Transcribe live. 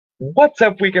What's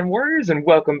up, Weekend Warriors, and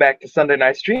welcome back to Sunday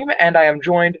Night Stream. And I am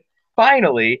joined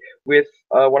finally with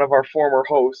one of our former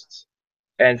hosts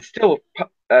and still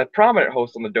a prominent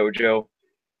host on the dojo,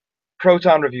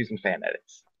 Proton Reviews and Fan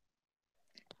Edits.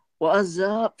 What's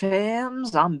up,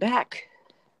 fams? I'm back.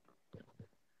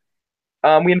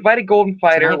 We invited Golden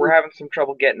Fighter. Tonight We're we having some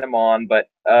trouble getting him on, but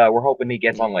we're hoping he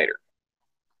gets yeah. on later.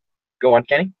 Go on,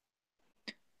 Kenny.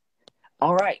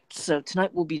 All right. So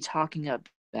tonight we'll be talking about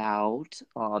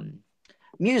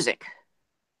music,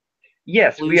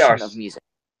 Yes, we are. evolution of music.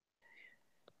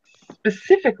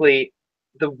 Specifically,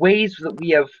 the ways that we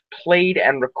have played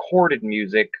and recorded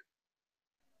music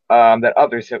that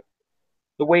others have,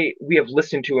 the way we have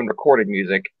listened to and recorded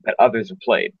music that others have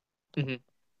played. Mm-hmm.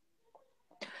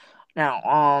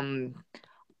 Now,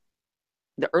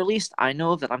 the earliest I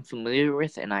know that I'm familiar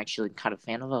with and actually kind of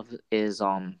fan of is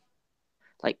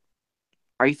like,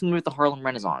 are you familiar with the Harlem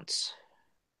Renaissance?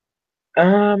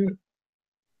 Um,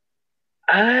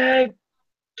 I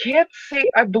can't say.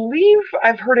 I believe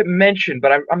I've heard it mentioned,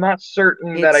 but I'm not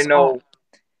certain that I It's know.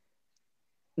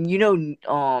 you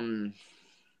know,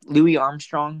 Louis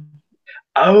Armstrong.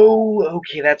 Oh,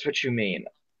 okay, that's what you mean.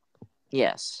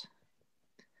 Yes,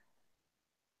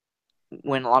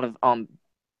 when a lot of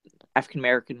African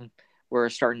American were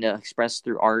starting to express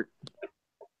through art,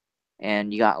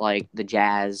 and you got like the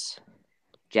jazz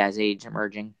age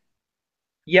emerging.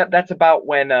 Yep, that's about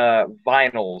when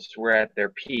vinyls were at their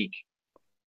peak.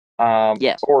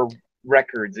 Yes. Or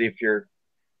records if you're,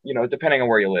 depending on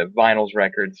where you live, vinyls,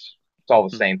 records, it's all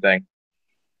the Mhm. same thing.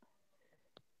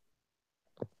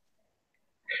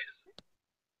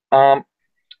 Um,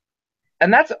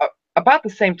 and that's about the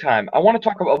same time. I want to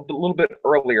talk about a little bit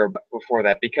earlier before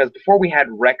that because before we had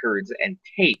records and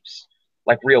tapes,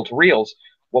 like reel to reels,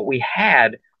 what we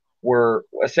had were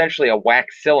essentially a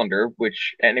wax cylinder,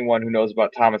 which anyone who knows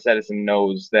about Thomas Edison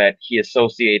knows that he is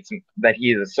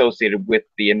associated with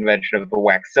the invention of the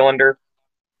wax cylinder.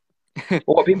 But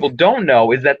what people don't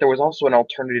know is that there was also an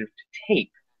alternative to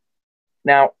tape.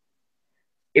 Now,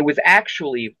 it was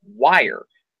actually wire.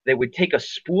 They would take a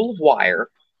spool of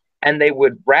wire and they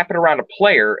would wrap it around a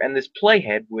player, and this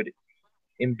playhead would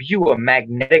imbue a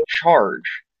magnetic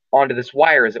charge onto this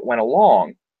wire as it went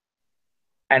along,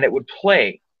 and it would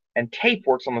play. And tape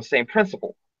works on the same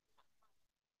principle.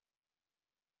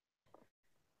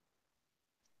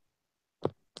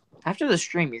 After the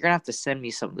stream, you're gonna have to send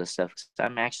me some of this stuff because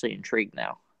I'm actually intrigued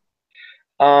now.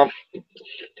 Um,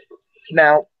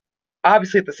 Now,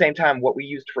 obviously, at the same time, what we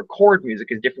used to record music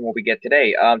is different from what we get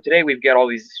today. Today, we've got all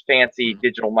these fancy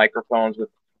digital microphones with.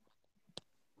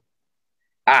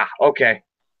 Ah, okay.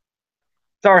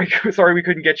 Sorry, sorry, we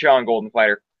couldn't get you on Golden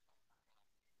Fighter.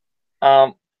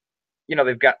 Um,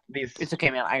 they've got these. It's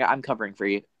okay, man. I'm covering for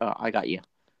you. I got you.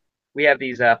 We have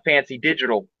these fancy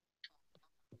digital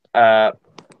uh,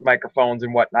 microphones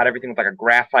and whatnot. Everything with like a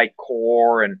graphite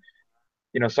core and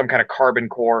some kind of carbon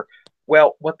core.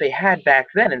 Well, what they had back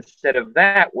then instead of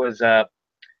that was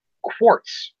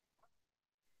quartz.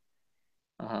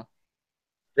 Uh-huh.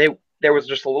 They There was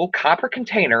just a little copper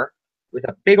container with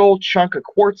a big old chunk of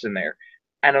quartz in there,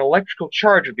 and an electrical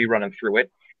charge would be running through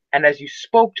it. And as you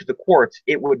spoke to the quartz,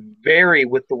 it would vary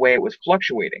with the way it was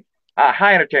fluctuating.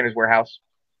 Hi, Entertainers Warehouse.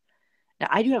 Now,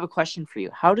 I do have a question for you.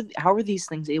 How are these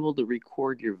things able to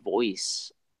record your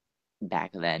voice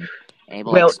back then and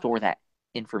able to like Well, store that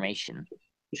information?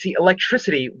 you see,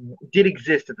 electricity did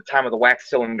exist at the time of the wax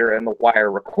cylinder and the wire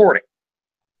recording.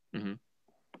 Mm-hmm.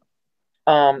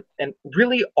 And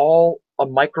really, all a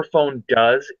microphone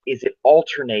does is it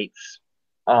alternates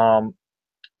um,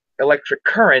 electric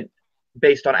current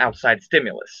based on outside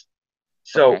stimulus.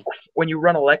 So Okay. when you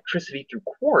run electricity through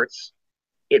quartz,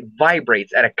 it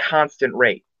vibrates at a constant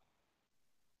rate,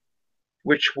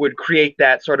 which would create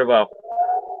that sort of a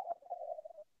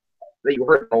that you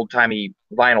heard in old timey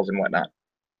vinyls and whatnot.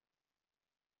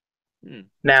 Mm.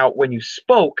 Now, when you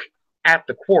spoke at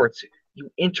the quartz, you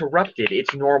interrupted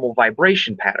its normal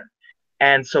vibration pattern.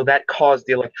 And so that caused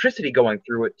the electricity going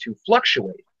through it to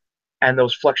fluctuate. And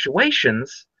those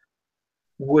fluctuations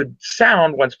would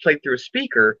sound once played through a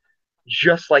speaker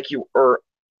just like you were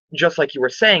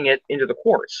saying it into the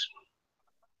quartz.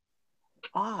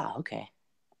 Ah, okay.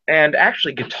 And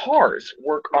actually, guitars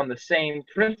work on the same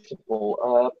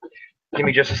principle. Give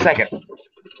me just a second.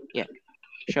 Yeah.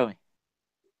 Show me.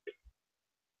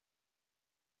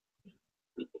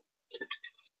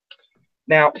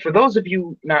 Now, for those of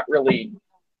you not really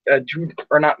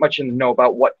are not much in the know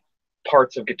about what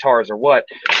parts of guitars are what,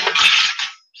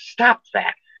 stop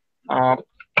that. Um,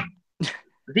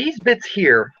 these bits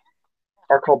here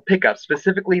are called pickups.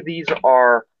 Specifically, these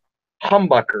are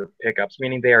humbucker pickups,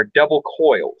 meaning they are double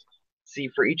coiled. See,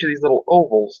 for each of these little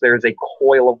ovals, there's a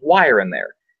coil of wire in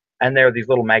there, and there are these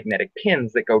little magnetic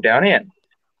pins that go down in.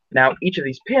 Now, each of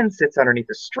these pins sits underneath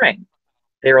a string.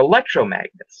 They're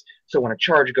electromagnets. So when a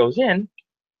charge goes in,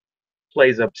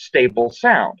 plays a stable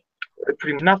sound,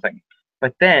 pretty much nothing.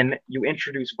 But then you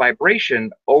introduce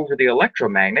vibration over the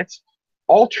electromagnets,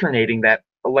 alternating that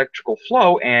electrical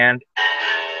flow, and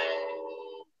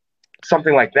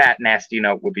something like that nasty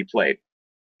note would be played.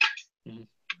 Mhm.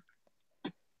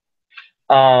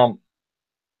 Um,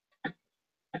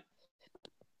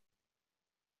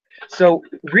 so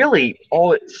really,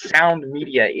 all sound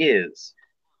media is,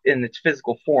 in its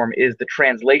physical form, is the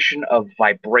translation of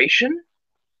vibration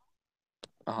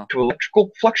Uh-huh. to electrical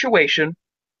fluctuation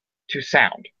to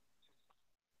sound.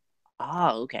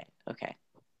 Oh, okay. Okay.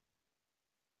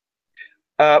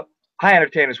 Uh, Hi,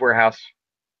 Entertainers Warehouse.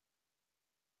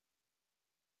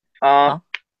 Uh,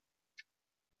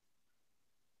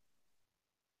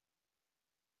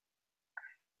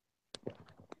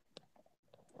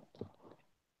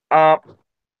 Huh? uh,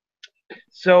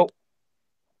 so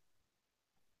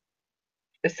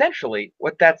essentially,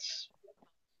 what that's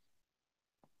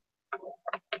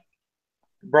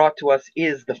brought to us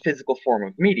is the physical form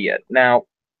of media. Now,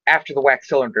 after the wax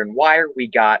cylinder and wire, we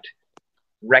got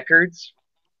records,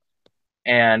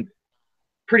 and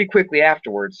pretty quickly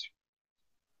afterwards,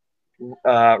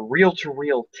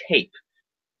 reel-to-reel tape.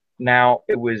 Now,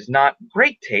 it was not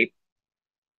great tape.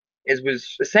 It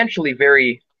was essentially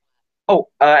very. Oh,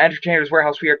 Entertainers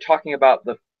Warehouse. We are talking about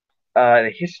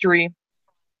the history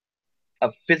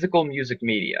of physical music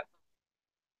media.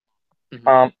 Mm-hmm.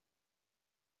 Um,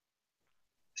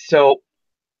 so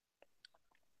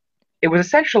it was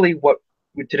essentially what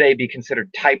would today be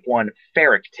considered Type 1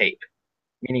 ferric tape,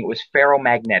 meaning it was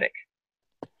ferromagnetic.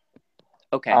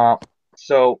 Okay. Uh,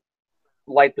 so,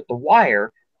 like with the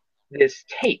wire, this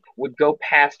tape would go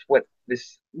past what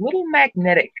this little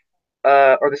magnetic,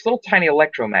 or this little tiny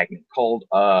electromagnet called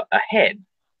a head.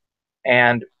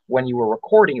 And when you were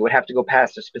recording, it would have to go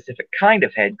past a specific kind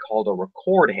of head called a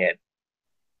record head.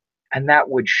 And that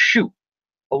would shoot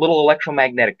a little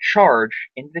electromagnetic charge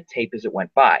into the tape as it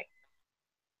went by.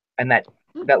 And that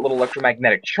little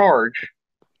electromagnetic charge,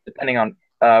 depending on,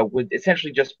 would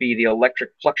essentially just be the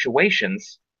electric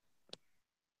fluctuations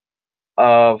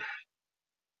of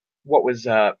what was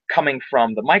coming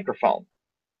from the microphone.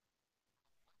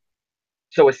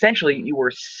 So essentially, Mm-hmm. you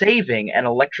were saving an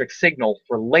electric signal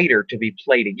for later to be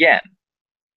played again.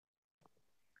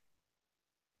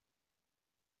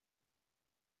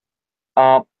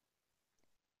 Um,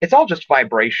 it's all just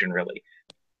vibration, really.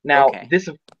 Now, Okay.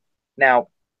 now,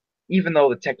 even though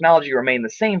the technology remained the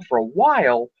same for a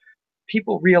while,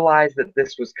 people realized that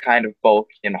this was kind of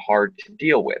bulky and hard to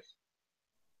deal with.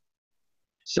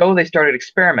 So they started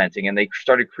experimenting and they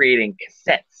started creating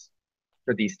cassettes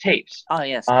for these tapes. Oh,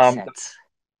 yes, Um, cassettes.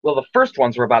 well, the first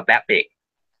ones were about that big.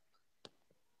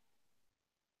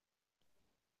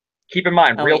 Keep in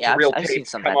mind, Oh, yeah, I've, reel-to-reel I've seen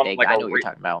tapes some come that on big. like I a know what you're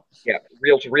talking about. yeah,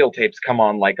 reel-to-reel tapes come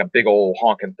on like a big old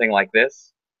honking thing like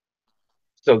this.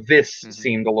 So this Mm-hmm.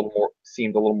 seemed a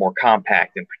little more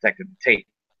compact and protected the tape.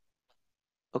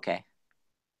 Okay.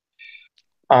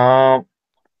 Um,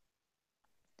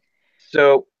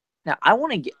 so Now, I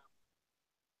want to get.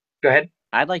 go ahead.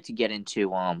 I'd like to get into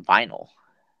vinyl.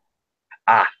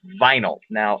 Ah, vinyl.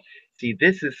 Now, see,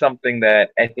 this is something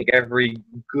that I think every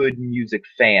good music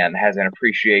fan has an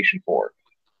appreciation for.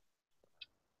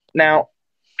 Mm-hmm. Now,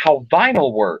 how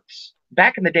vinyl works,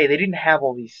 back in the day, they didn't have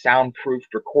all these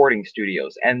soundproofed recording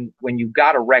studios. And when you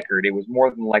got a record, it was more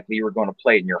than likely you were going to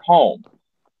play it in your home.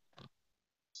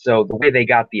 So the way they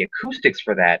got the acoustics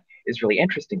for that is really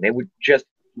interesting. They would just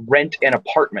rent an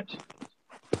apartment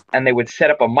and they would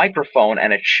set up a microphone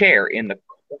and a chair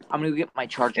I'm gonna get my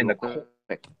charger in real the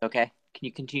quick. Okay. Can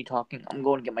you continue talking? I'm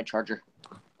going to get my charger.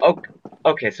 okay,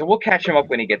 okay, so we'll catch him up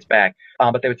when he gets back.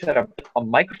 But they would set up a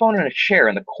microphone and a chair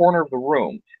in the corner of the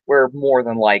room where more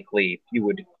than likely you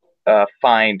would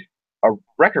find a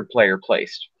record player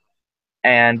placed.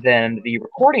 And then the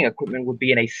recording equipment would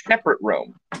be in a separate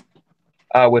room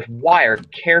with wire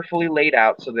carefully laid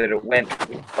out so that it went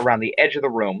around the edge of the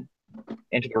room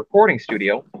into the recording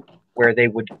studio where they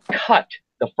would cut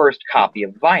the first copy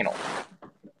of vinyl.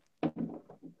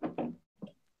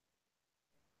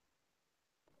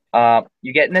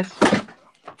 You getting this?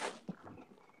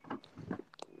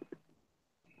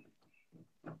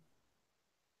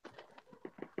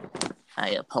 I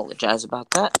apologize about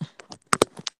that.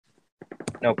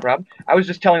 No problem. I was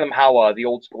just telling them how the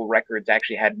old school records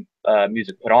actually had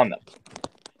music put on them.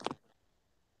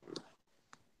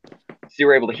 So you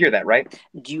were able to hear that, right?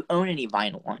 Do you own any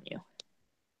vinyl on you?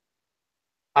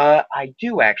 I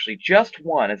do actually, just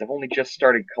one, as I've only just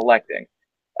started collecting.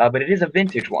 But it is a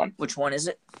vintage one. Which one is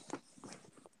it?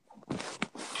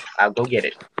 I'll go get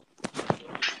it.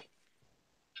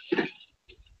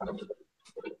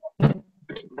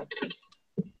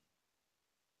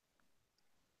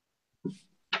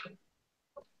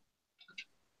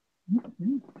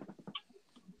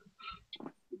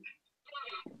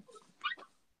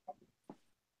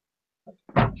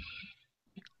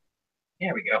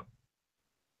 There we go.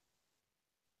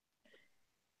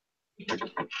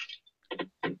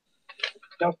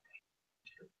 Nope,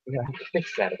 we're gonna have to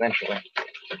fix that eventually.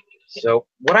 So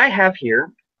what I have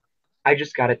here, I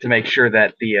just got it to make sure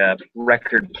that the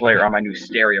record player on my new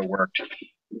stereo worked.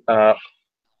 Uh,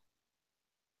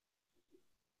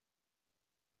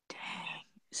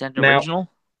 Is that an Now,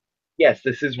 original? yes,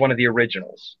 this is one of the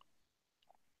originals.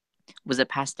 Was it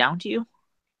passed down to you?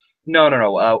 No, no,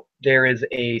 no. There is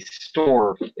a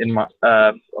store in my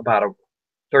about a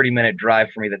 30-minute drive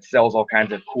for me that sells all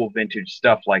kinds of cool vintage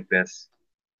stuff like this,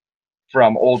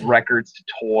 from old records to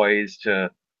toys to.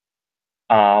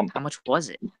 Um, How much was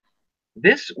it?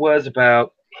 this was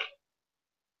about,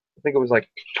 I think it was like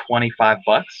 $25.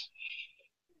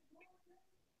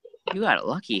 You got it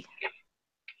lucky.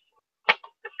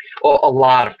 Well, a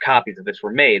lot of copies of this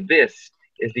were made. This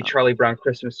is the Oh. Charlie Brown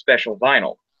Christmas Special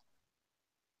vinyl.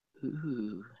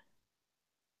 Ooh.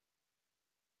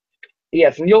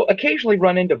 Yes, and you'll occasionally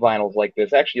run into vinyls like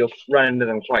this. Actually, you'll run into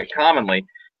them quite commonly.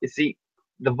 You see,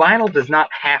 the vinyl does not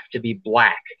have to be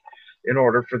black in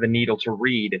order for the needle to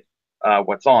read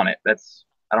what's on it. That's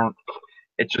I don't.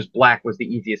 It's just black was the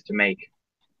easiest to make.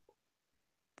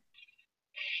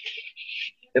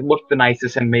 It looked the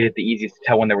nicest and made it the easiest to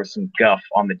tell when there was some guff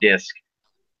on the disc.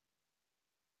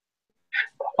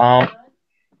 Um,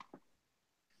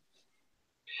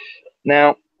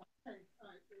 Now,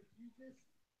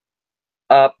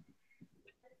 uh,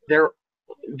 their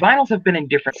vinyls have been in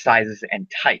different sizes and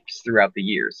types throughout the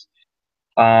years.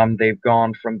 They've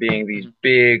gone from being these Mhm.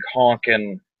 big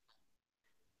honking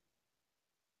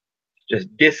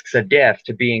just discs of death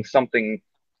to being something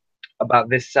about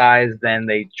this size. Then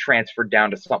they transferred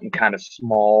down to something kind of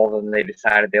small. Then they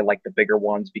decided they liked the bigger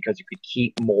ones because you could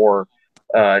keep more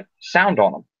sound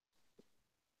on them.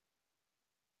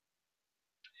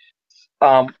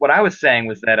 What I was saying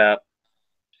was that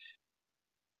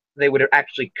they would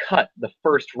actually cut the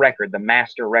first record, the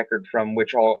master record from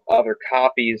which all other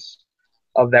copies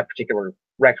of that particular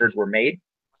record were made.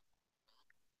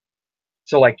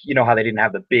 So, like, you know how they didn't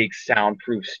have the big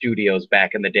soundproof studios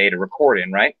back in the day to record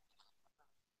in, right?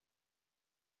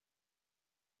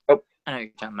 Oh, I know what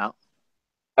you're talking about.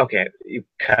 okay, you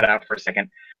cut out for a second.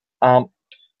 Um,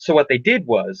 so what they did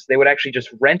was they would actually just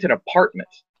rent an apartment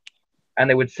and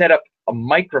they would set up a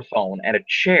microphone and a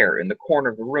chair in the corner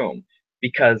of the room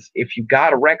because if you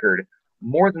got a record,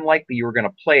 more than likely you were going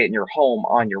to play it in your home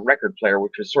on your record player,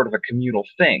 which was sort of a communal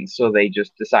thing. So they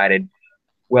just decided,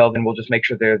 well, then we'll just make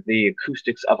sure they're the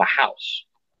acoustics of a house.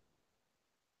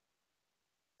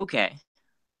 Okay.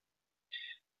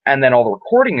 And then all the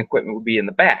recording equipment would be in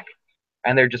the back.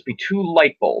 And there'd just be two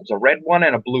light bulbs, a red one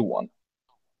and a blue one.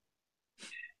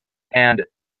 And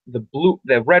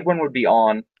the red one would be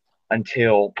on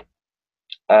until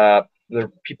the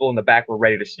people in the back were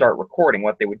ready to start recording.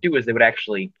 What they would do is they would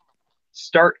actually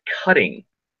start cutting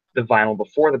the vinyl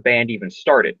before the band even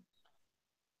started.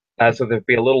 So there'd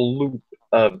be a little loop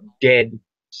of dead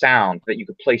sound that you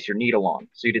could place your needle on,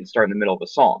 so you didn't start in the middle of a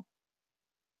song.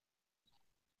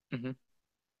 Mm-hmm.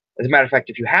 As a matter of fact,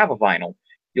 if you have a vinyl,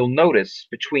 you'll notice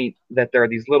between that there are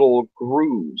these little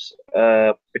grooves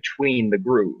between the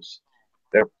grooves.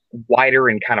 They're wider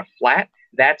and kind of flat.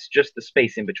 That's just the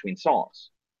space in between songs.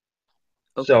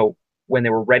 Okay. So when they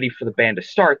were ready for the band to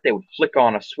start, they would flick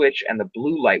on a switch and the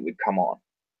blue light would come on.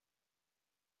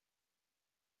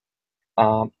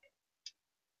 Um,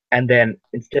 and then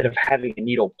instead of having a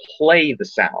needle play the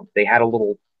sound, they had a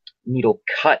little needle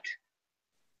cut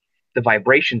the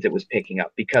vibrations it was picking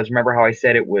up. Because remember how I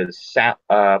said it was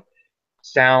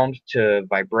sound to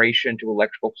vibration to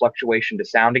electrical fluctuation to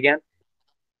sound again?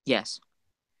 Yes.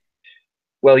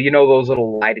 Well, you know those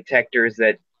little lie detectors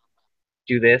that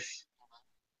do this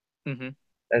Mm-hmm.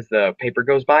 as the paper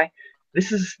goes by?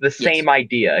 This is the Yes. same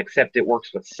idea, except it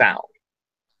works with sound.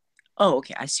 Oh,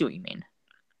 okay. I see what you mean.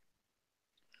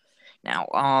 Now,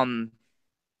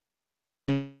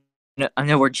 I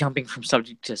know we're jumping from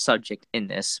subject to subject in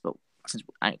this, but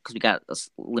because we got a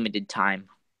limited time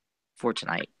for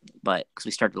tonight, but because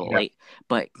we started a little Yeah. late.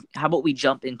 But how about we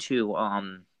jump into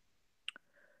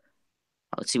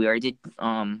let's see, we already did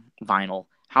vinyl.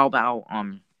 How about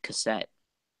cassette,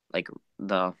 like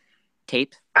the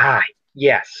tape? Ah,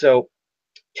 yeah, so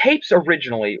tapes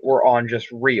originally were on just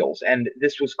reels, and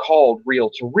this was called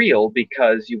reel to reel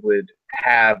because you would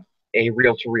have a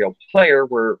reel to reel player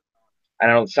where I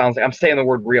know it sounds like I'm saying the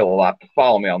word reel a lot, but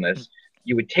follow me on Mm. this.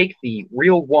 You would take the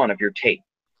reel one of your tape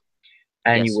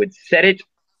and you Yes. would set it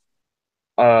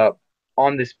uh,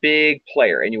 on this big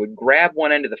player, and you would grab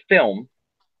one end of the film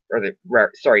or the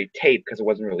sorry tape because it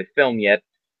wasn't really film yet,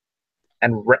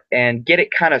 and get it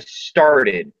kind of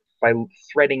started by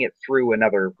threading it through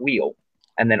another wheel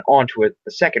and then onto it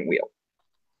the second wheel.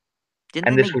 Didn't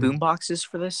they And this make would boom boxes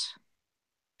for this?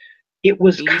 it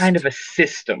was 80s? kind of a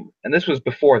system, and this was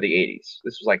before the 80s.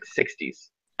 This was like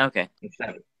 60s Okay. and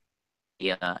 70s.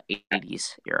 Yeah,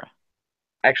 80s era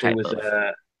Actually, it type was of.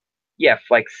 yeah,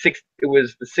 like six. It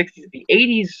was the 60s. The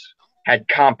 80s had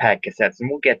compact cassettes, and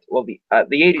we'll get well. The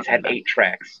 80s had Okay. eight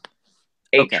tracks.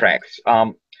 Eight Okay. tracks.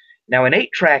 Now an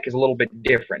eight track is a little bit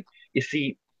different. You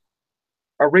see,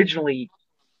 originally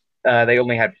they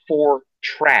only had four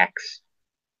tracks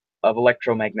of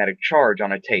electromagnetic charge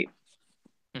on a tape.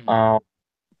 Mm-hmm. Um,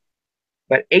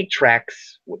 but eight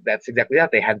tracks, that's exactly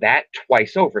that. They had that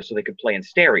twice over, so they could play in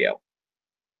stereo.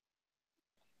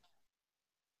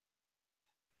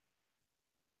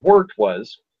 Worked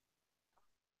was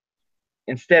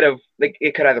instead of like,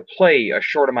 it could either play a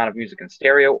short amount of music in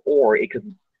stereo or it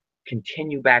could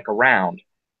continue back around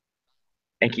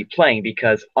and Mm-hmm. keep playing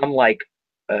because unlike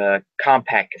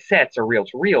compact cassettes or reel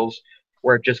to reels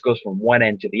where it just goes from one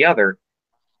end to the other,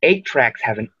 eight tracks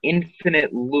have an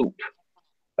infinite loop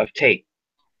of tape.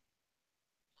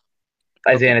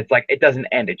 As in, Okay. it's like it doesn't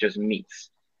end; it just meets.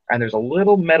 And there's a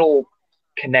little metal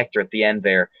connector at the end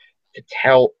there to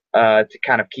tell to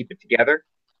kind of keep it together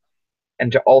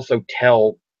and to also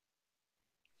tell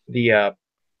the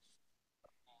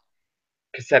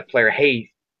cassette player,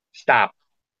 "Hey, stop!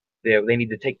 They need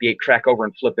to take the eight track over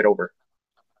and flip it over."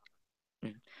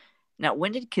 Mm. Now,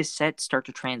 when did cassette start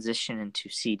to transition into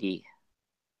CD?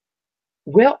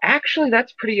 Well, actually,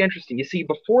 that's pretty interesting. You see,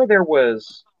 before there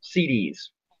was CDs,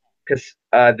 because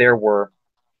there were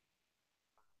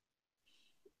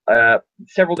uh,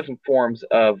 several different forms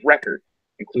of record,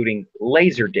 including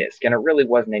Mm-hmm. Laserdisc, and it really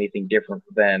wasn't anything different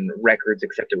than records,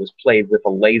 except it was played with a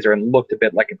laser and looked a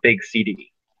bit like a big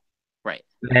CD. Right.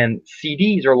 Then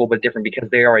CDs are a little bit different because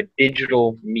they are a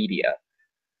digital media.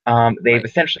 They've Right.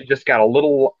 essentially just got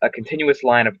a continuous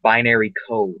line of binary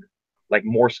code, like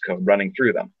Morse code, running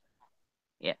through them.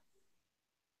 Yeah.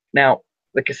 Now,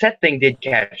 the cassette thing did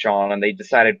catch on, and they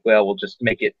decided, well,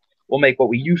 we'll make what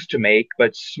we used to make,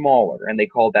 but smaller, and they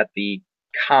called that the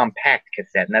compact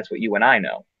cassette, and that's what you and I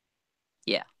know.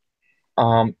 Yeah.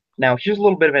 Now here's a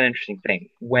little bit of an interesting thing.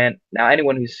 When now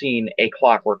anyone who's seen A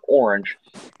Clockwork Orange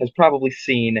has probably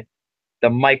seen the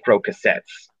micro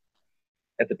cassettes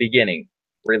at the beginning,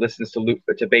 where he listens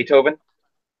to Beethoven.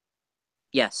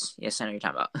 Yes. Yes, I know what you're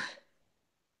talking about.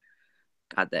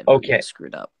 God, that movie Okay, was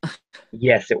screwed up.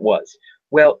 yes, it was.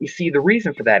 Well, you see, the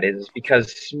reason for that is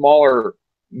because smaller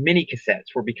mini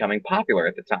cassettes were becoming popular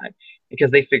at the time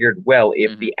because they figured, well,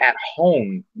 if Mm-hmm. the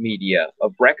at-home media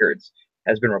of records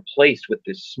has been replaced with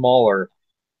this smaller,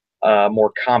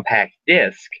 more compact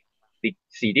disc, the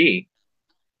CD,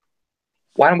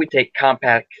 why don't we take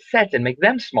compact cassettes and make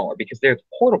them smaller because they're the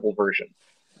portable version?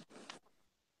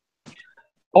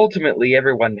 Ultimately,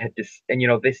 everyone had this, and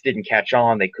this didn't catch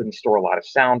on. They couldn't store a lot of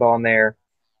sound on there,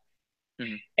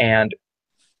 Mm-hmm. and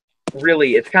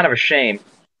really, it's kind of a shame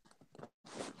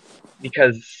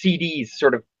because CDs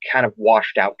sort of kind of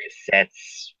washed out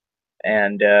cassettes,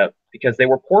 and because they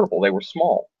were portable, they were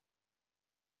small.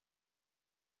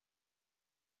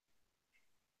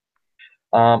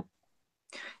 Um,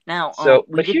 Now,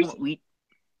 but here's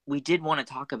we did want to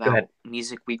talk go ahead. about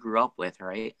music we grew up with,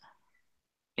 right?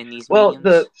 In these Well,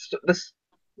 mediums.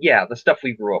 yeah, the stuff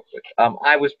we grew up with.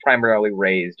 I was primarily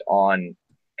raised on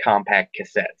compact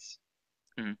cassettes.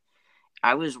 Mm.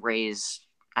 I was raised.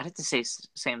 I'd have to say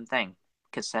same thing,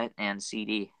 cassette and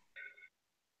CD.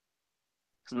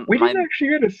 'Cause We my didn't actually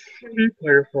get a CD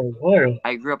player for a while.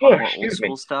 I grew up Oh, on more old excuse me.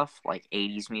 school stuff like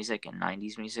 80s music and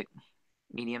 90s music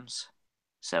mediums.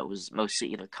 So it was mostly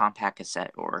either compact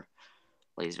cassette or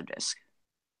laserdisc.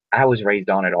 I was raised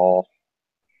on it all.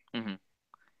 Mm-hmm.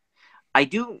 I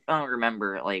do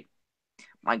remember like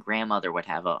my grandmother would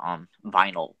have a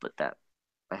vinyl, but that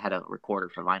I had a recorder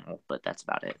for vinyl, but that's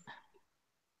about it.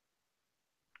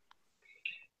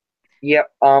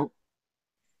 Yep.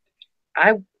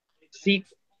 I see.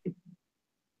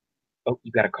 Oh,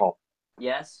 you got a call.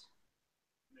 Yes.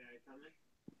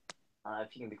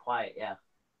 If you can be quiet, yeah.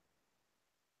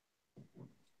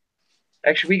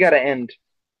 Actually, we got to end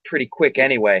pretty quick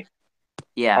anyway.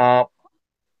 Yeah. Uh,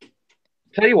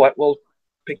 tell you what, we'll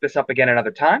pick this up again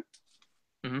another time.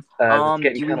 It's getting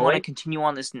Do we kind of want to late. continue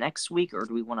on this next week, or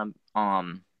do we want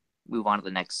to move on to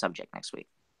the next subject next week?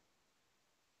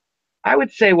 I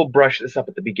would say we'll brush this up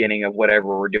at the beginning of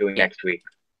whatever we're doing Yeah. next week.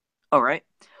 All right.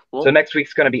 So Well, next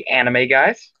week's going to be anime,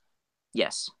 guys.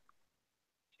 yes.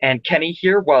 And Kenny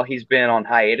here, while he's been on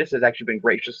hiatus, has actually been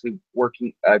graciously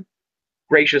working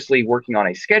on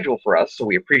a schedule for us. So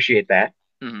we appreciate that.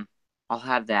 Mm-hmm. I'll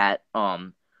have that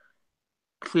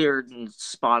cleared and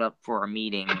spot up for our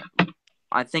meeting.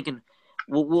 I'm thinking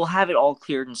we'll have it all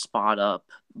cleared and spot up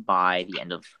by the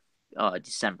end of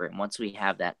December. And once we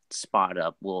have that spot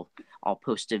up, I'll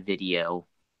post a video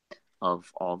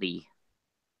of all the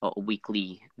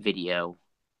weekly video.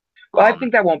 Well, I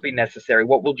think that won't be necessary.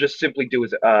 What we'll just simply do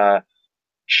is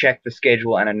check the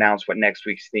schedule and announce what next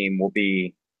week's theme will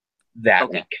be that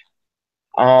Okay. week.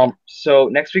 Yeah. So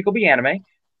next week will be anime.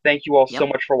 Thank you all so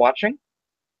Yep. much for watching.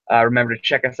 Remember to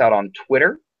check us out on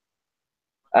Twitter.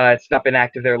 It's not been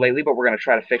active there lately, but we're going to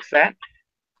try to fix that. Yep.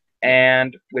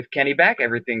 And with Kenny back,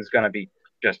 everything's going to be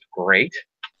just great.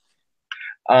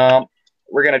 Um,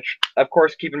 we're going to, of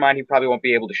course, keep in mind he probably won't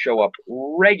be able to show up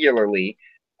regularly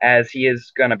as he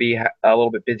is going to be a little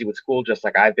bit busy with school, just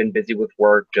like I've been busy with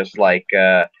work, just like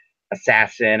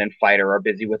Assassin and Fighter are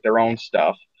busy with their own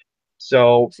stuff.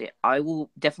 So yeah, I will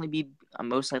definitely be,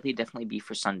 most likely definitely be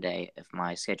for Sunday if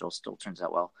my schedule still turns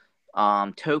out well.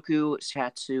 Toku,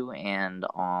 Shatsu, and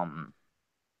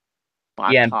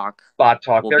Bot yeah, and Talk Bot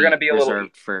Talk, will they're going to be be a little,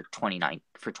 reserved for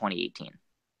 2018.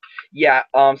 yeah.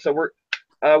 So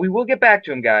we will get back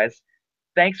to him, guys.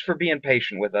 Thanks for being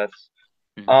patient with us.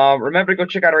 Mm-hmm. Remember to go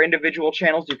check out our individual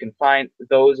channels. You can find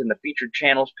those in the featured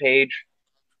channels page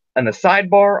and the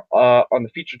sidebar, on the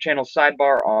featured channels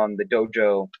sidebar on the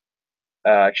Dojo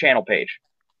channel page.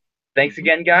 Thanks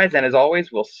again, guys, and as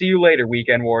always, we'll see you later,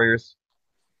 Weekend Warriors.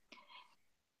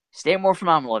 Stay more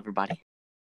phenomenal, everybody.